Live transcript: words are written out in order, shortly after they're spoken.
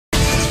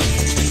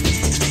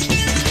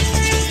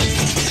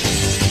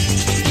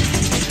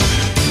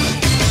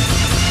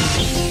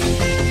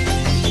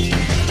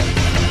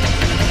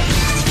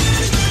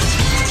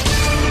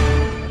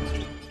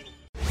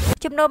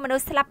នួនមនុ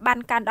ស្សស្លាប់បាន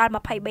កើនដល់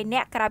23នា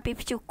ក់ក្រោយពី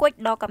ព្យុះគួច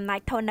ដ៏កំណាច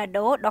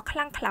Tornado ដ៏ខ្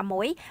លាំងក្លា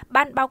មួយ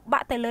បានបោកបា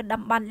ក់ទៅលើ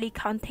តំបន់ Lee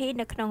County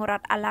នៅក្នុងរ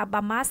ដ្ឋ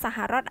Alabama សហ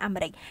រដ្ឋអាមេ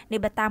រិកនេះ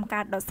បើតាមកា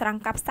រដកស្រង់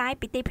កាប់ផ្សាយ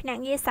ពីទីភ្នា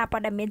ក់ងារសារព័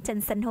ត៌មានចិន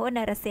សិនហួរ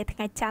នៅរសៀលថ្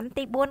ងៃច័ន្ទ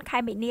ទី4ខែ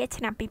មីនា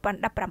ឆ្នាំ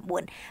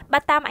2019បើ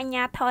តាមអាជ្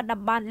ញាធរ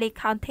តំបន់ Lee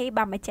County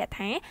បានបញ្ជាក់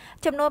ថា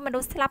ចំនួនមនុ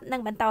ស្សស្លាប់នឹ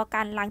ងបន្ត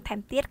កើនឡើងថែម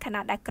ទៀតខ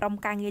ណៈដែលក្រុម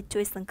ការងារ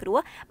ជួយសង្គ្រោះ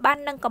បាន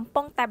នឹងកំ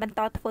ពុងតែបន្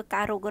តធ្វើ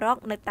ការរុករក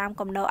នៅតាម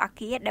គំនរអ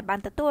គារដែលបាន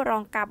ទទួលរ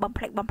ងការបំ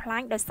ផ្លិចបំផ្លា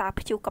ញដោយសារ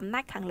ព្យុះកំណា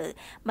ចខាងលើ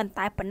មិន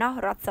តែប៉ុណ្ណោះ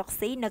រដ្ឋសុក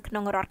ស៊ីនៅក្នុ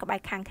ងរដ្ឋក្បែរ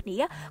ខាងគ្នា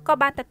ក៏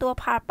បានទទួល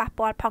ផលប៉ះ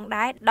ពាល់ផង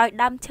ដែរដោយ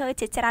ដើមឈើ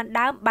ជាច្រើន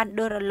ដើមបាន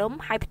ដួលរលំ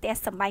ហើយផ្ទះ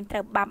សម្បែងត្រូ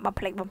វបានបំ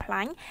ផ្លិចបំផ្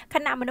លាញខ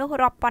ណៈមនុស្ស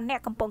រាប់ពាន់នា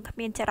ក់កំពុងគ្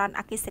មានចរន្ត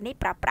អគ្គិសនី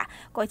ប្រើប្រាស់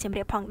ក៏ជំ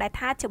រាបផងដែរ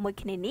ថាជាមួយ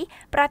គ្នានេះ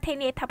ប្រធា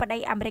នាធិបតី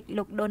អាមេរិក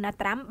លោក Donald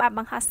Trump បានប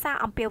ង្ហោះសារ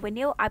អំពាវ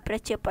នាវឲ្យប្រ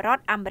ជាពលរដ្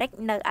ឋអាមេរិក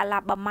នៅ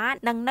Alabama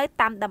និងនៅ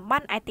តាមតំប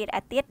ន់ឯ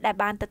ទៀតដែល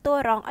បានទទួល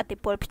រងឥទ្ធិ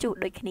ពលព្យុះ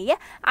ដូចគ្នា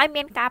ឲ្យ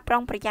មានការប្រុ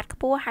ងប្រយ័ត្នខ្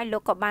ពស់ហើយលោ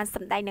កក៏បានស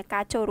ម្ដែងនឹង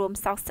ការចូលរួម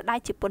សោកស្ដាយ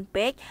ជាពន់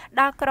ពេក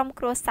ដល់ក្រុម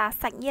គ្រួសារ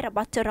សាច់ញាតិរប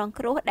ស់ជនរង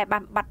គ្រោះដែលបា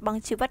នបាត់ប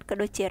ង់ជីវិតក៏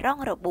ដូចជារង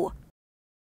របួស